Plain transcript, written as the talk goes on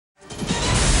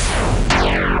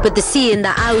Put the C in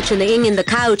the ouch and the ing in the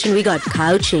couch, and we got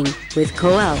couching with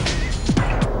Koel.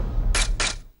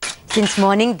 Since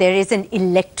morning, there is an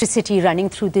electricity running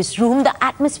through this room. The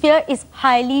atmosphere is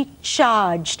highly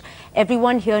charged.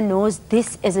 Everyone here knows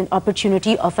this is an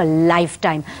opportunity of a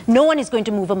lifetime. No one is going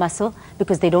to move a muscle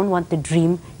because they don't want the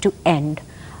dream to end.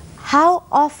 How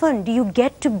often do you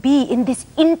get to be in this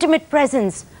intimate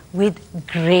presence with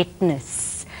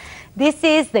greatness? This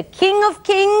is the King of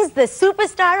Kings, the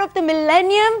superstar of the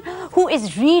millennium, who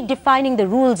is redefining the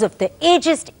rules of the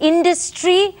ageist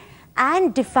industry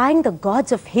and defying the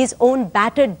gods of his own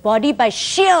battered body by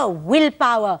sheer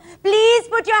willpower. Please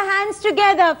put your hands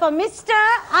together for Mr.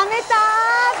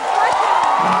 Amitabh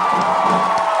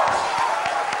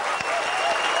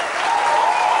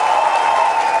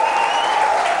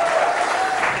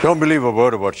Bachchan. Don't believe a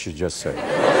word of what she just said.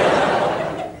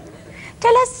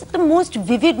 Tell us the most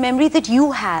vivid memory that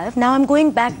you have. Now I'm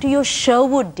going back to your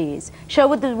Sherwood days.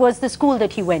 Sherwood was the school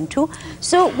that he went to.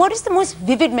 So what is the most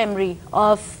vivid memory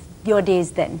of your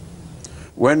days then?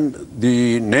 When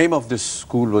the name of this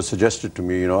school was suggested to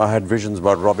me, I had visions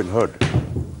about Robin Hood.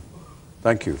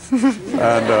 Thank you.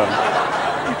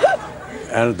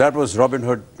 And that was Robin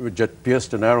Hood, which had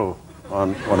pierced an arrow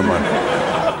on one of my...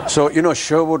 So,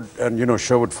 Sherwood and,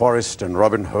 Sherwood Forest and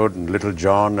Robin Hood and Little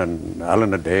John and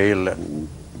Alan Dale and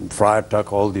Friar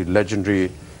Tuck, all the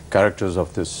legendary characters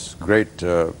of this great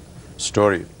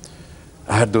story.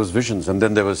 I had those visions, and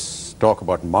then there was talk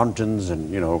about mountains and,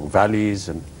 valleys,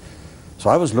 and so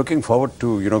I was looking forward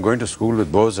to, going to school with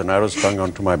bows and arrows slung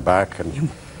onto my back and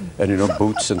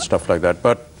boots and stuff like that.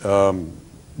 But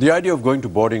the idea of going to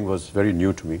boarding was very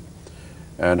new to me,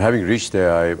 and having reached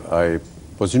there, I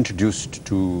was introduced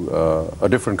to a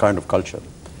different kind of culture.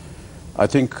 I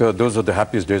think those are the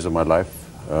happiest days of my life.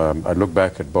 I look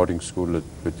back at boarding school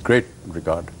with great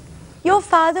regard. Your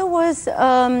father was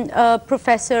a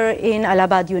professor in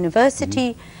Allahabad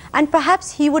University, and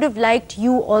perhaps he would have liked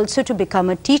you also to become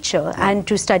a teacher and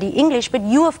to study English, but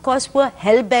you, of course, were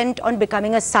hell-bent on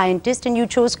becoming a scientist, and you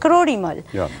chose Karorimal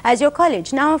as your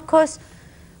college. Now, of course,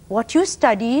 what you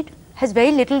studied has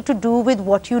very little to do with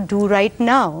what you do right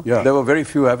now. Yeah, there were very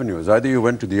few avenues. Either you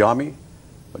went to the army,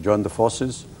 or joined the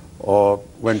forces, or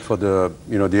went for the,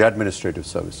 the administrative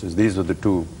services. These were the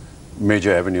two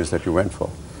major avenues that you went for.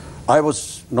 I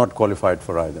was not qualified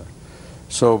for either.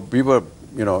 So we were,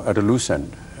 at a loose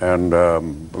end, and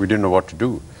we didn't know what to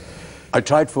do. I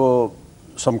tried for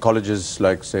some colleges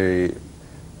like, say,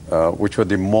 which were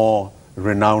the more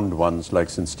renowned ones,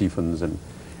 like St. Stephen's, and,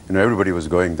 everybody was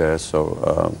going there,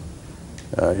 so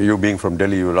you being from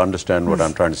Delhi, you will understand what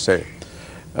I'm trying to say.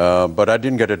 But I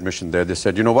didn't get admission there. They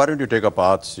said, why don't you take up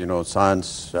arts,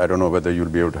 science, I don't know whether you'll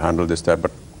be able to handle this, that,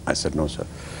 but I said, no, sir.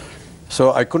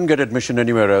 So I couldn't get admission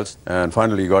anywhere else, and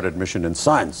finally got admission in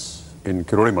science in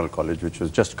Kirorimal College, which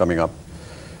was just coming up.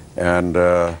 And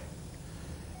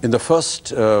in the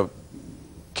first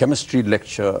chemistry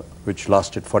lecture, which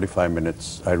lasted 45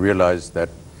 minutes, I realized that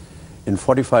in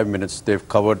 45 minutes, they've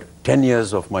covered 10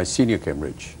 years of my senior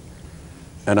Cambridge.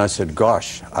 And I said,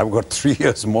 gosh, I've got 3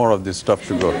 years more of this stuff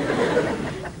to go.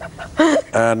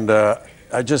 And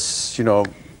I just,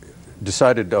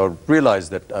 decided or realized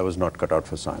that I was not cut out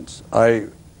for science. I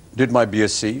did my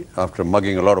BSc after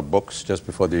mugging a lot of books just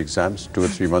before the exams, 2 or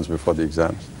 3 months before the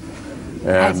exams.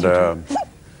 And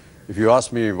if you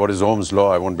ask me what is Ohm's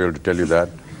law, I won't be able to tell you that.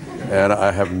 And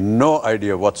I have no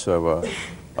idea whatsoever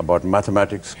about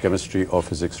mathematics, chemistry, or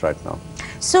physics right now.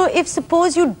 So if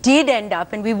suppose you did end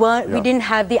up, and we didn't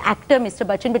have the actor Mr.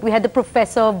 Bachchan, but we had the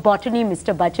professor of botany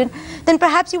Mr. Bachchan, then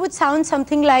perhaps you would sound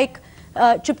something like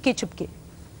Chupke Chupke.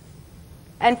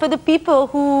 And for the people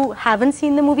who haven't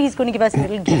seen the movie, he's going to give us a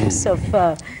little glimpse of...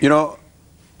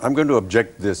 I'm going to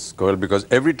object this, Koel, because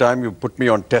every time you put me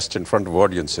on test in front of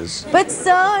audiences... But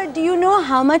sir, do you know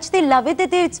how much they love it,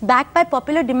 that it's backed by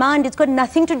popular demand? It's got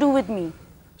nothing to do with me.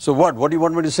 So what? What do you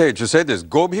want me to say? To say this,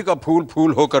 Gobi ka phool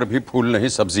phool hokar bhi phool nahi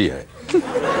sabzi hai.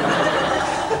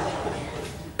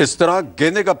 Is tarah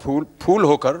gende ka phool phool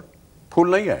hokar phool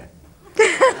nahi hai.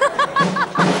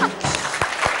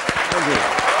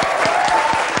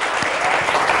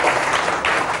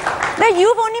 Now,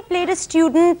 you've only played a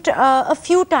student a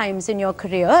few times in your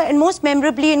career, and most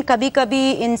memorably in Kabhi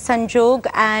Kabhi, in Sanjog,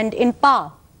 and in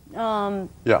Pa,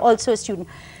 also a student.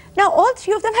 Now, all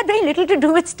three of them had very little to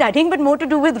do with studying, but more to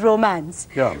do with romance.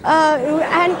 Yeah.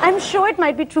 And I'm sure it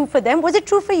might be true for them. Was it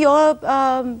true for your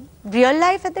real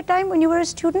life at the time when you were a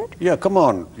student? Yeah, come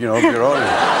on. You're all...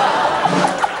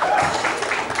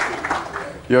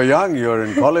 You're young, you're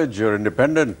in college, you're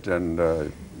independent, and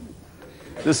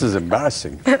this is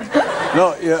embarrassing.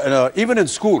 No, even in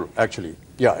school, actually.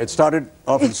 Yeah, it started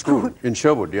off in school, in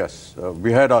Sherwood, yes.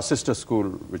 We had our sister school,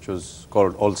 which was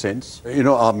called All Saints. You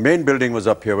know, our main building was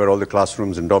up here where all the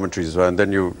classrooms and dormitories were, and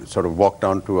then you sort of walk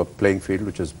down to a playing field,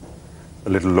 which is a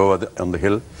little lower on the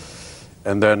hill.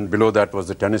 And then below that was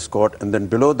the tennis court, and then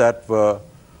below that were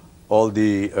all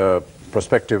the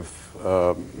prospective,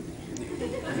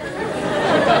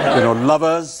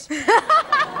 lovers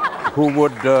who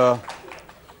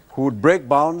would break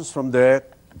bounds from there,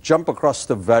 jump across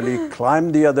the valley,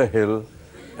 climb the other hill,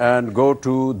 and go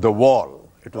to the wall.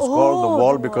 It was called the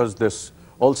wall because this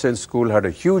All Saints school had a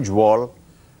huge wall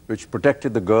which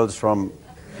protected the girls from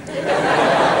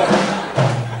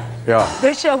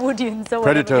the Sherwoodians or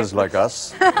predators like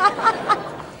us.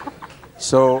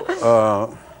 So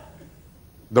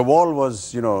the wall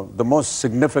was, the most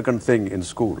significant thing in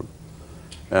school.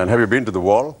 And have you been to the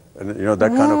wall? And that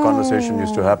kind of conversation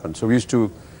used to happen. So we used to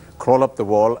crawl up the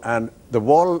wall, and the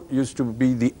wall used to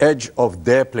be the edge of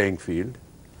their playing field.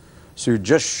 So you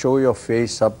just show your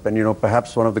face up, and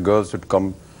perhaps one of the girls would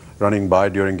come running by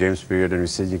during games period, and we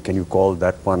say, "Can you call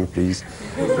that one, please?"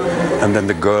 And then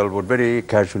the girl would very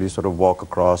casually sort of walk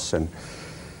across, and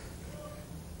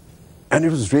it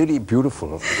was really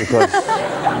beautiful because,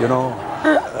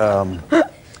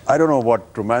 I don't know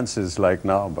what romance is like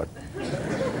now, but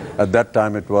at that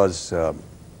time it was, how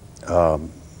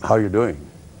are you doing?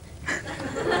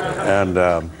 And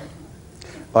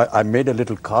I made a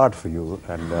little card for you,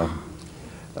 and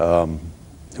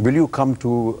will you come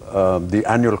to the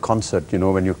annual concert,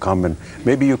 when you come, and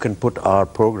maybe you can put our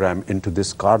program into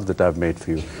this card that I've made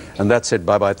for you. And that's it,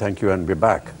 bye-bye, thank you, and we're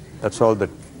back. That's all that,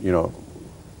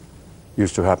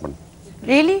 used to happen.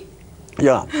 Really?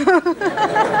 Yeah.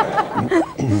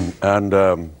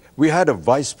 And we had a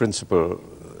vice principal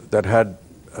that had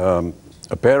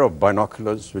a pair of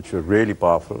binoculars which were really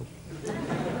powerful.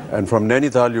 And from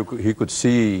Nainital, he could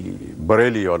see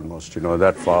Bareilly almost,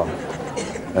 that far.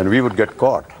 And we would get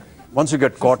caught. Once you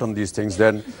get caught on these things,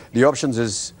 then the options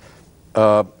is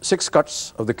 6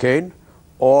 cuts of the cane,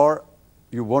 or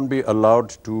you won't be allowed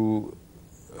to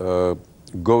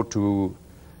go to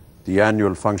the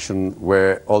annual function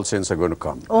where All Saints are going to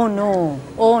come. Oh no,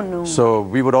 oh no. So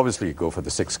we would obviously go for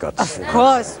the 6 cuts. Of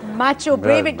course, macho,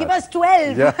 brave it, give us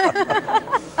 12. Yeah.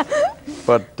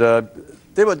 But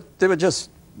they were just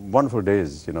wonderful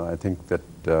days, I think that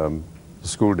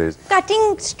school days.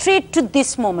 Cutting straight to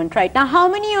this moment right now, how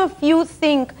many of you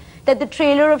think that the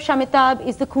trailer of Amitabh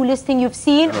is the coolest thing you've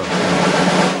seen?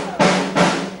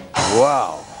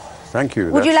 Wow, thank you.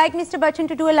 Would you like Mr. Bachchan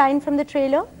to do a line from the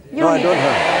trailer? No, I don't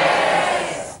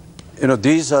have.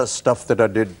 These are stuff that I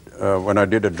did when I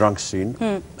did a drunk scene,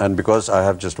 and because I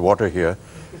have just water here,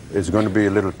 it's going to be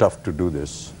a little tough to do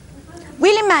this.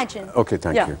 We'll imagine. Okay,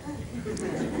 thank you.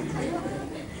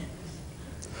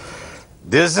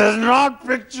 This is not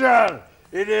picture,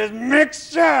 it is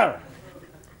mixture.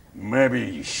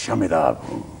 Maybe Amitabh.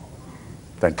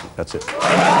 Thank you, that's it.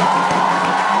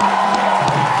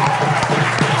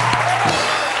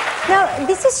 Now,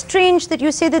 this is strange that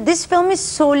you say that this film is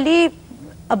solely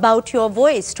about your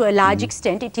voice. To a large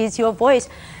extent, it is your voice.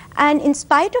 And in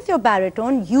spite of your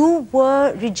baritone, you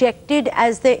were rejected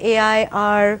as the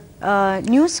AIR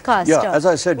newscaster. Yeah, as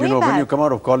I said, when you come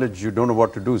out of college, you don't know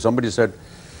what to do. Somebody said,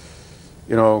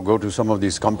 go to some of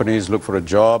these companies, look for a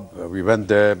job. We went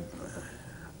there.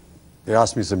 They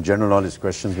asked me some general knowledge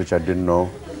questions which I didn't know.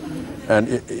 And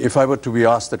if I were to be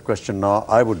asked that question now,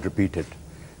 I would repeat it.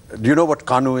 Do you know what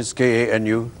KANU is?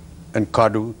 K-A-N-U. And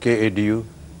KADU, K-A-D-U?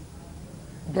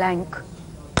 Blank.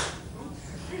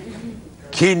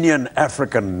 Kenyan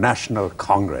African National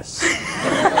Congress.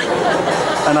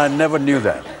 And I never knew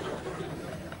that.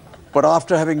 But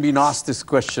after having been asked this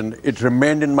question, it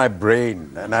remained in my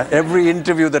brain. And every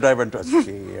interview that I went to, I said,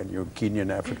 KANU,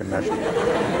 Kenyan African National,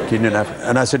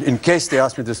 and I said, in case they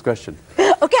ask me this question.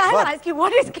 Okay, I'll ask you,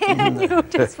 what is KNU?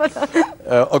 Just for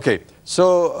the... Okay,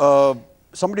 so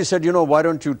somebody said, why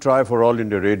don't you try for All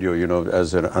India Radio,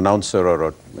 as an announcer or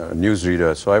a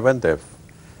newsreader? So I went there,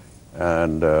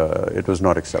 and it was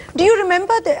not accepted. Do you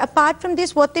remember, apart from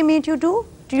this, what they made you do?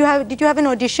 Did you have an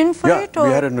audition for it? Yeah,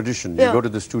 we had an audition. You go to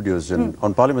the studios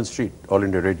on Parliament Street, All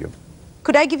India Radio.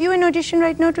 Could I give you an audition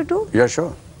right now to do? Yeah,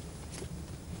 sure.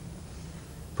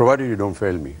 Provided you don't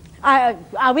fail me.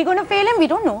 Are we going to fail him? We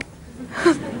don't know.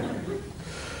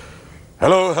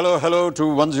 Hello to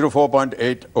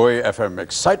 104.8 OA FM.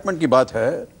 Excitement ki baat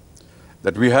hai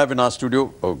that we have in our studio.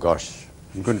 Oh gosh,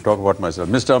 I'm going to talk about myself.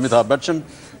 Mr. Amitabh Bachchan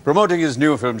promoting his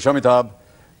new film, Amitabh.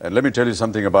 And let me tell you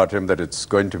something about him, that it's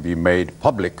going to be made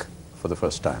public for the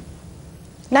first time.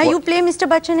 Now you play Mr.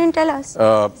 Bachchan and tell us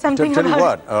something tell about you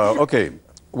what, okay,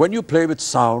 when you play with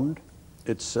sound,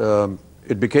 it's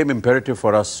it became imperative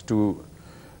for us to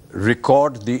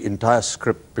record the entire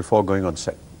script before going on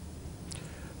set.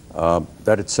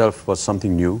 That itself was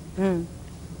something new.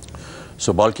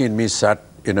 So Balki and me sat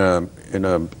in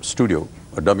a studio,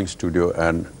 a dubbing studio,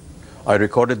 and I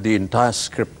recorded the entire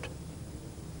script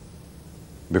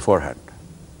beforehand.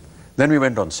 Then we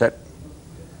went on set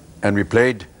and we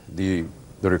played the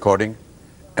recording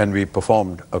and we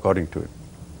performed according to it.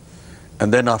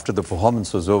 And then after the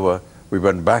performance was over, we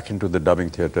went back into the dubbing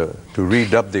theater to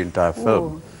redub the entire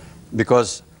film.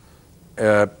 Because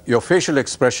your facial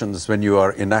expressions when you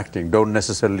are enacting don't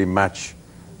necessarily match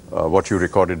what you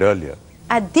recorded earlier.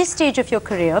 At this stage of your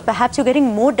career, perhaps you're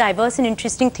getting more diverse and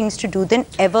interesting things to do than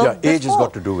ever before. Age has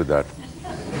got to do with that.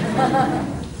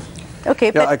 Okay,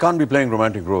 yeah, but I can't be playing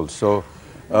romantic roles. So,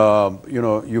 you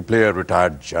know, you play a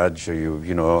retired judge, or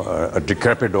you know, a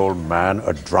decrepit old man,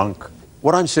 a drunk.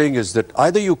 What I'm saying is that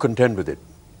either you contend with it,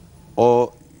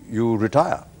 or you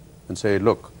retire and say,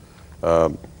 look,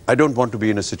 I don't want to be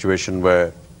in a situation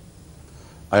where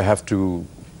I have to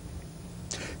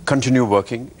continue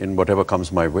working in whatever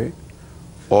comes my way,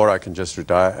 or I can just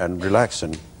retire and relax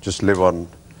and just live on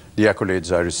the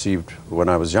accolades I received when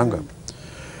I was younger.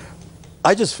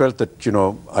 I just felt that, you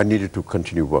know, I needed to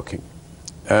continue working.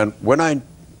 And when I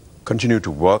continue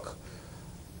to work,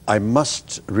 I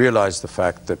must realize the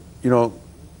fact that, you know,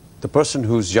 the person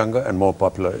who's younger and more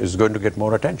popular is going to get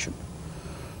more attention.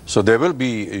 So there will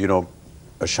be, you know,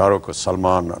 a Shah Rukh, a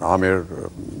Salman, an Amir,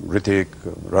 Hrithik,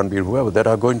 Ranbir, whoever, that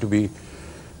are going to be,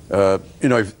 you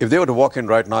know, if they were to walk in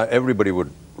right now, everybody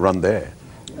would run there.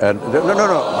 And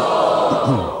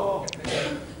no.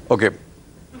 Okay,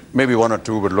 maybe one or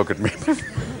two would look at me.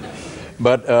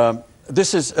 But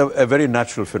this is a very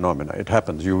natural phenomenon. It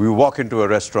happens. You walk into a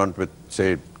restaurant with,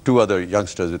 say, two other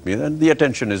youngsters with me, and the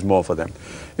attention is more for them.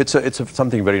 It's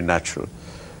something very natural.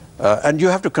 And you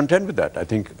have to contend with that. I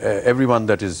think everyone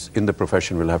that is in the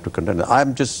profession will have to contend.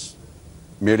 I'm just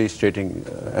merely stating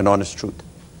an honest truth.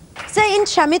 So in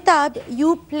Amitabh,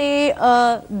 you play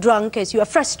a drunk, as you a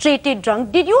frustrated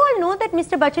drunk. Did you all know that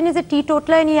Mr. Bachchan is a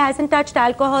teetotaler and he hasn't touched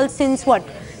alcohol since what,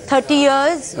 30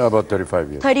 years? About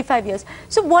 35 years. 35 years.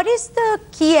 So what is the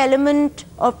key element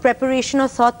of preparation or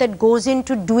thought that goes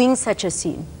into doing such a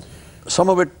scene? Some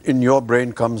of it in your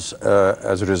brain comes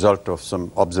as a result of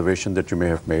some observation that you may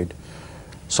have made.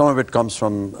 Some of it comes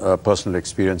from personal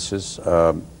experiences.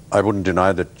 I wouldn't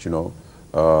deny that, you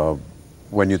know,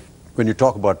 when you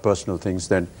talk about personal things,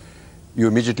 then you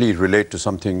immediately relate to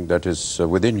something that is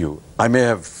within you. I may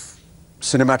have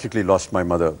cinematically lost my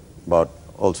mother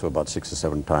also about 6 or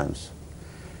 7 times.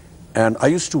 And I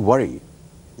used to worry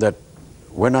that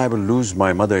when I will lose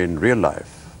my mother in real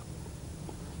life,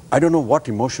 I don't know what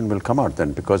emotion will come out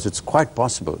then, because it's quite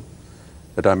possible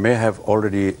that I may have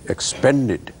already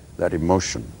expended that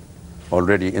emotion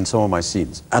already in some of my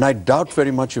scenes. And I doubt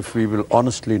very much if we will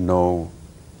honestly know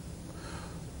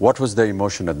what was the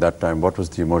emotion at that time, what was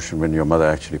the emotion when your mother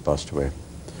actually passed away.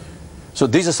 So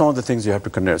these are some of the things you have to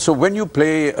connect. So when you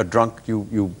play a drunk,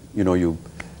 you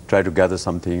try to gather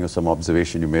something or some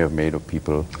observation you may have made of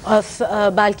people. Of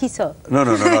Balki sir? No,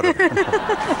 not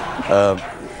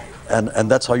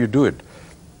and that's how you do it.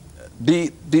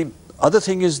 The other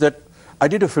thing is that I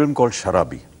did a film called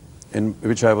Sharabi, in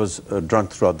which I was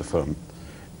drunk throughout the film.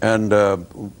 And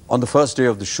on the first day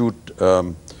of the shoot,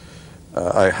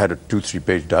 I had a 2-3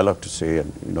 page dialogue to say,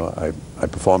 and you know, I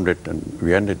performed it and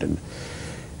we ended. And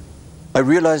I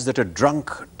realized that a drunk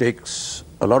takes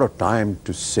a lot of time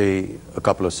to say a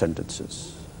couple of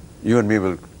sentences. You and me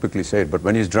will quickly say it, but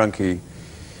when he's drunk, it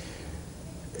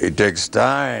takes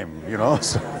time, you know.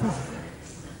 So,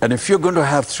 and if you're going to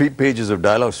have 3 pages of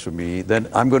dialogues from me, then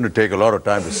I'm going to take a lot of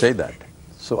time to say that.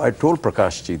 So I told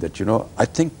Prakash ji that, you know, I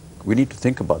think we need to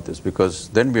think about this, because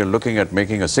then we are looking at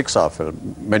making a 6-hour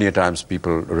film. Many a times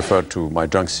people refer to my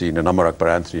drunk scene in Amar Akbar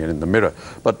Anthony and in The Mirror,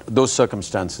 but those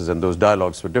circumstances and those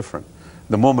dialogues were different.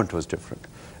 The moment was different.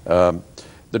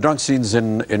 The drunk scenes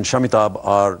in Amitabh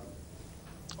are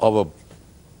of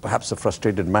perhaps a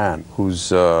frustrated man who's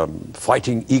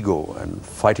fighting ego and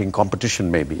fighting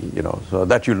competition, maybe, you know, so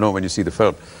that you'll know when you see the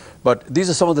film. But these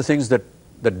are some of the things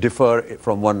that differ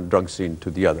from one drunk scene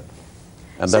to the other.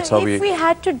 And so that's how if we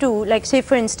had to do, like, say,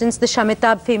 for instance, the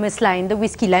Amitabh famous line, the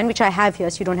whiskey line, which I have here,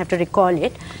 so you don't have to recall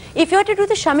it. If you had to do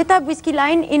the Amitabh whiskey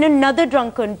line in another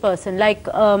drunken person, like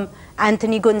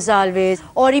Anthony Gonzalez,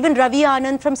 or even Ravi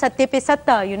Anand from Satya Pe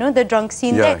Satta, you know, the drunk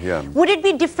scene there. Yeah. Would it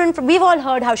be different? We've all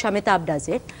heard how Amitabh does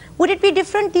it. Would it be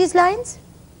different, these lines?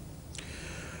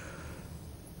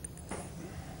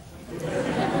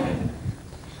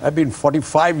 I've been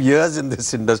 45 years in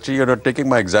this industry. You're not taking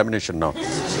my examination now.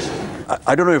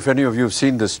 I don't know if any of you have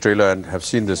seen this trailer and have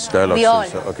seen this dialogue. We all.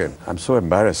 So, okay, I'm so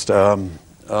embarrassed.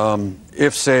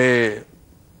 If, say,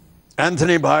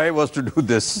 Anthony Bhai was to do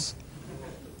this.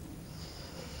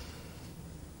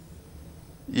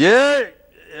 ये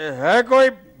है कोई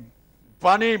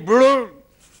पानी बुड़ू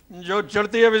जो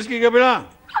चढ़ती है whisky के बिना?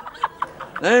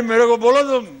 नहीं, मेरे को बोलो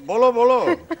तुम, बोलो बोलो।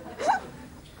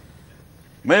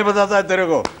 मैं बताता है तेरे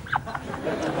को।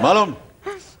 मालूम?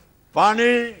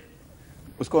 पानी,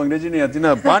 उसको अंग्रेजी नहीं आती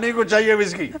ना, पानी को चाहिए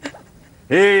whisky.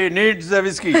 He needs the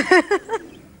whiskey.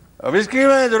 Whisky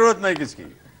में जरूरत नहीं किसकी।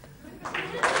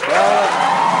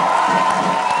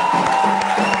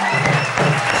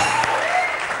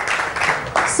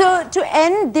 So to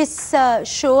end this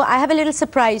show, I have a little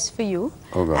surprise for you.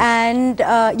 Oh God. And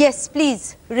yes,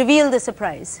 please reveal the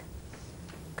surprise.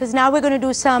 Because now we're going to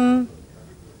do some...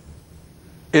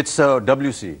 It's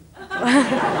WC.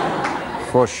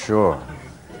 For sure.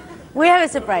 We have a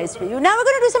surprise for you. Now we're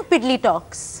going to do some piddly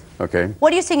talks. Okay.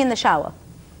 What do you sing in the shower?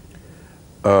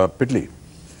 Piddly.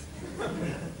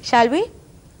 Shall we?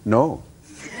 No.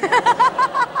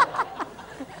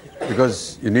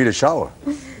 Because you need a shower.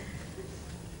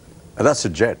 And that's a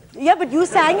jet. Yeah, but you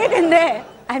sang it in there.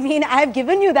 I mean, I've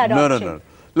given you that option. No.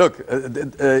 Look,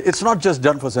 it's not just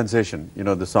done for sensation, you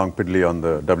know, the song Piddly on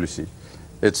the WC.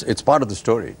 It's part of the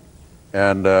story.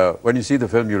 And when you see the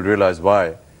film, you'll realize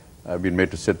why I've been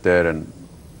made to sit there and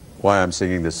why I'm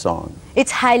singing this song.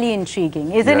 It's highly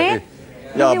intriguing, isn't it?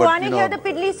 Yeah, Do you but, want to hear the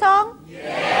piddly song?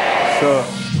 Yeah. So,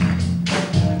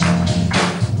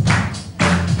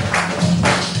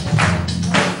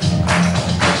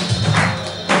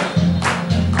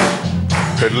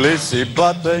 पिडली सी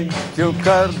बातें क्यों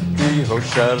करती हो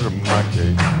शर्मा के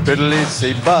पिडली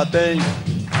सी बातें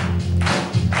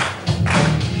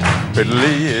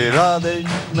पिडली इरादे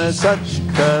मैं सच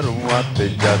करूं आते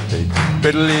जाते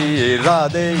पिडली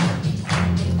इरादे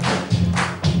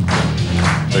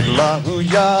पगला हूँ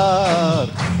यार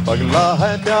पगला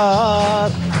है प्यार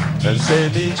ऐसे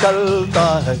नहीं चलता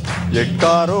है ये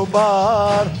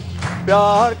कारोबार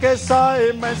प्यार के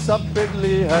साए में सब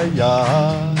पिडली है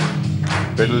यार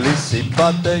पिडली सी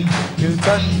बातें क्यों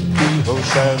करती हो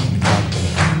शर्मा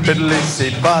पिडली सी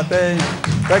बातें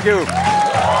Thank you.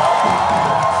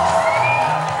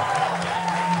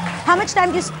 How much time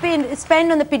do you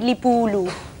spend on the piddly pooloo?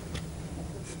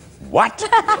 What?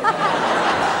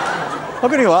 How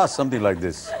can you ask something like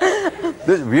this?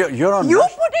 You're on. You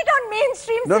put it on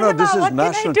mainstream cinema. No, this is what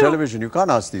national television. You can't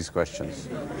ask these questions.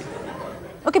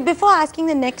 Okay, before asking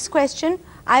the next question,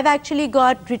 I've actually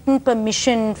got written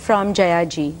permission from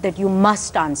Jayaji that you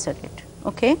must answer it.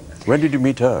 Okay? When did you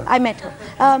meet her? I met her.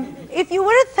 If you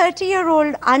were a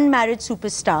 30-year-old unmarried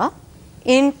superstar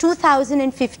in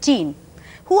 2015,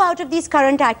 who out of these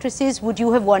current actresses would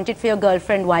you have wanted for your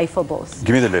girlfriend, wife, or both?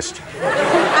 Give me the list.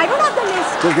 I don't have the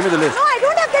list. Just give me the list. No, I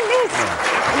don't have the list. No.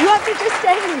 You have to just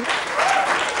tell me.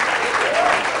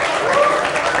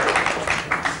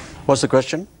 What's the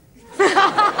question?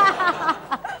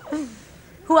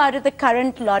 Who out of the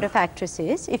current lot of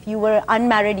actresses, if you were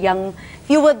unmarried, young, if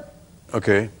you were...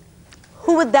 Okay.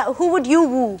 Who would you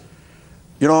woo?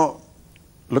 You know,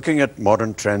 looking at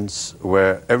modern trends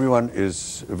where everyone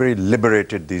is very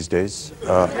liberated these days,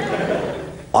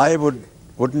 I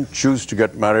wouldn't choose to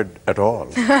get married at all.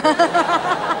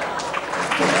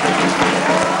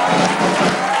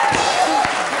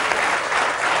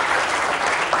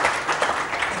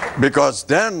 Because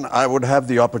then I would have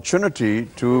the opportunity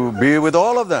to be with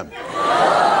all of them.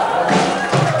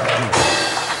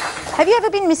 Have you ever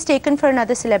been mistaken for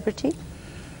another celebrity?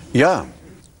 Yeah,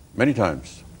 many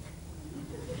times.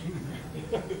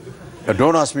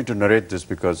 Don't ask me to narrate this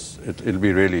because it'll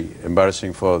be really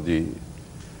embarrassing for the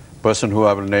person who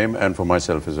I will name and for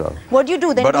myself as well. What do you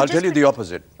do then? But I'll tell you the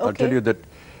opposite. Okay. I'll tell you that,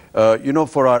 you know,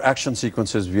 for our action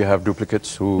sequences, we have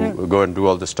duplicates who go and do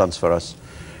all the stunts for us.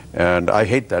 And I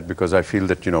hate that because I feel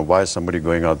that, you know, why is somebody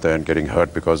going out there and getting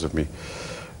hurt because of me?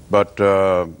 But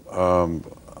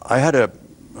I had a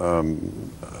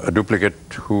duplicate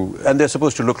who, and they're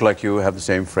supposed to look like you, have the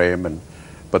same frame,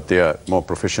 but they are more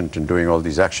proficient in doing all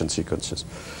these action sequences.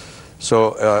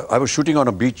 So I was shooting on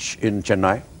a beach in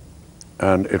Chennai,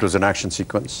 and it was an action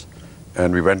sequence.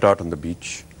 And we went out on the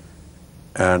beach,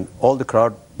 and all the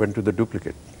crowd went to the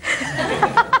duplicate.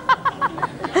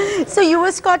 So you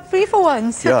were scot-free for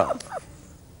once. Yeah.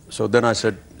 So then I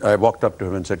walked up to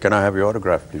him and said, "Can I have your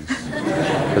autograph, please?"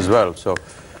 as well. So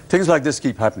things like this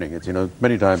keep happening. It's, you know,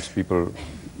 many times people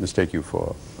mistake you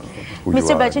for who you are.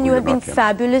 Mr. Bachchan, you have been not, yeah.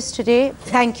 fabulous today.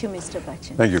 Thank you, Mr.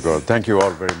 Bachchan. Thank you, Koel. Thank you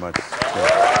all very much.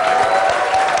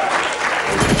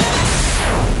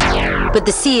 Yeah. Put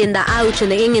the C in the ouch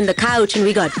and the ing in the couch, and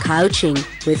we got couching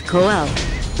with Koel.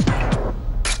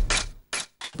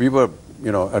 We were,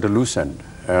 at a loose end,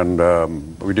 and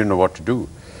we didn't know what to do.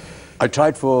 I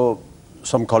tried for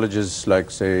some colleges,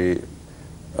 like, say,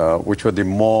 which were the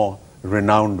more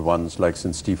renowned ones, like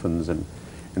St. Stephen's, and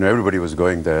everybody was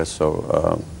going there.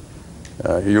 So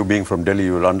you being from Delhi,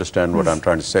 you will understand what I'm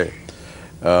trying to say.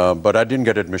 But I didn't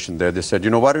get admission there. They said,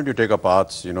 why don't you take up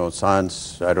arts,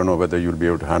 science? I don't know whether you'll be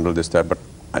able to handle this, that. But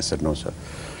I said, no, sir.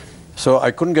 So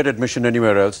I couldn't get admission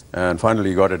anywhere else, and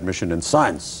finally got admission in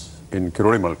science in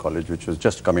Kirorimal College, which was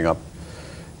just coming up.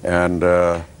 And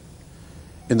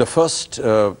in the first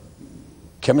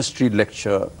chemistry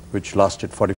lecture, which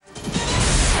lasted 40.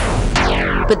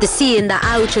 Put the C in the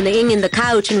ouch and the ing in the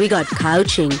couch, and we got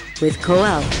couching with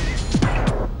Koel.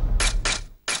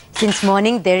 Since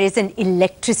morning, there is an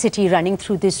electricity running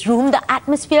through this room. The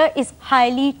atmosphere is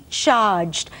highly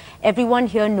charged. Everyone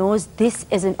here knows this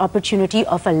is an opportunity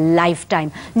of a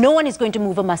lifetime. No one is going to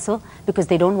move a muscle because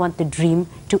they don't want the dream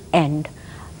to end.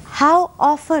 How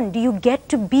often do you get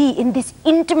to be in this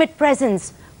intimate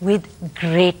presence with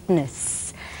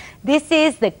greatness? This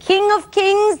is the King of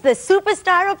Kings, the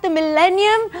superstar of the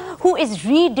millennium, who is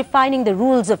redefining the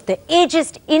rules of the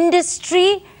ageist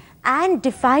industry and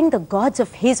defying the gods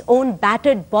of his own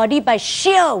battered body by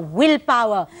sheer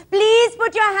willpower. Please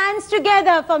put your hands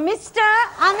together for Mr.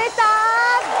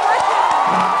 Amitabh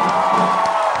Bachchan.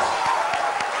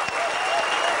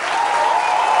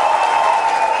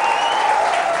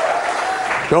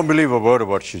 Don't believe a word of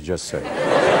what she just said.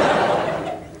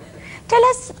 Tell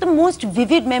us the most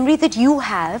vivid memory that you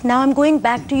have. Now I'm going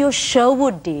back to your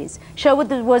Sherwood days.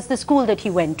 Sherwood was the school that he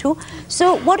went to.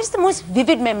 So what is the most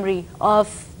vivid memory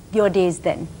of your days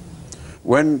then?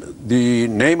 When the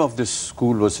name of this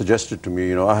school was suggested to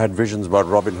me, I had visions about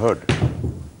Robin Hood.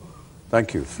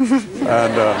 Thank you.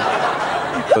 And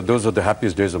those are the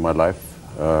happiest days of my life.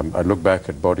 I look back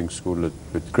at boarding school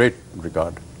with great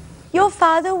regard. Your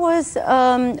father was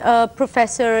a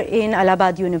professor in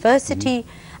Allahabad University,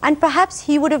 and perhaps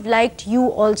he would have liked you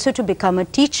also to become a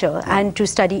teacher and to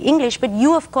study English, but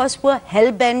you, of course, were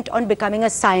hell-bent on becoming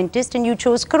a scientist, and you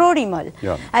chose Kirorimal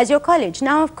as your college.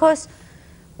 Now, of course,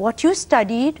 what you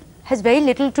studied has very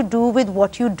little to do with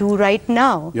what you do right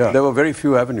now. Yeah, there were very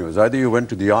few avenues. Either you went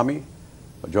to the army,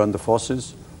 or joined the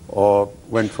forces, or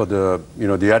went for the,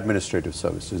 the administrative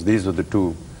services. These were the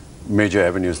two major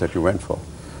avenues that you went for.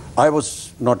 I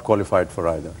was not qualified for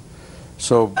either.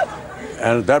 So,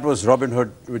 and that was Robin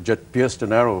Hood, which had pierced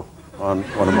an arrow on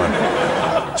one of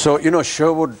mine. So,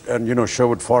 Sherwood and,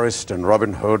 Sherwood Forest and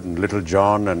Robin Hood and Little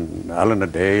John and Alan a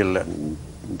Dale and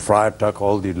Friar Tuck,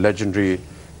 all the legendary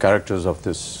characters of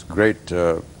this great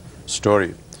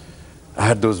story. I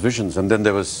had those visions, and then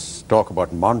there was talk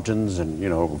about mountains and,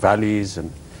 valleys,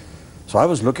 and so I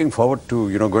was looking forward to,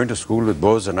 going to school with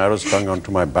bows and arrows slung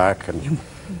onto my back and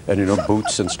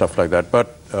boots and stuff like that.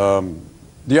 But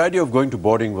the idea of going to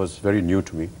boarding was very new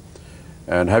to me.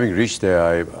 And having reached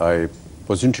there, I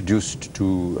was introduced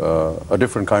to a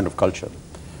different kind of culture.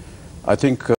 I think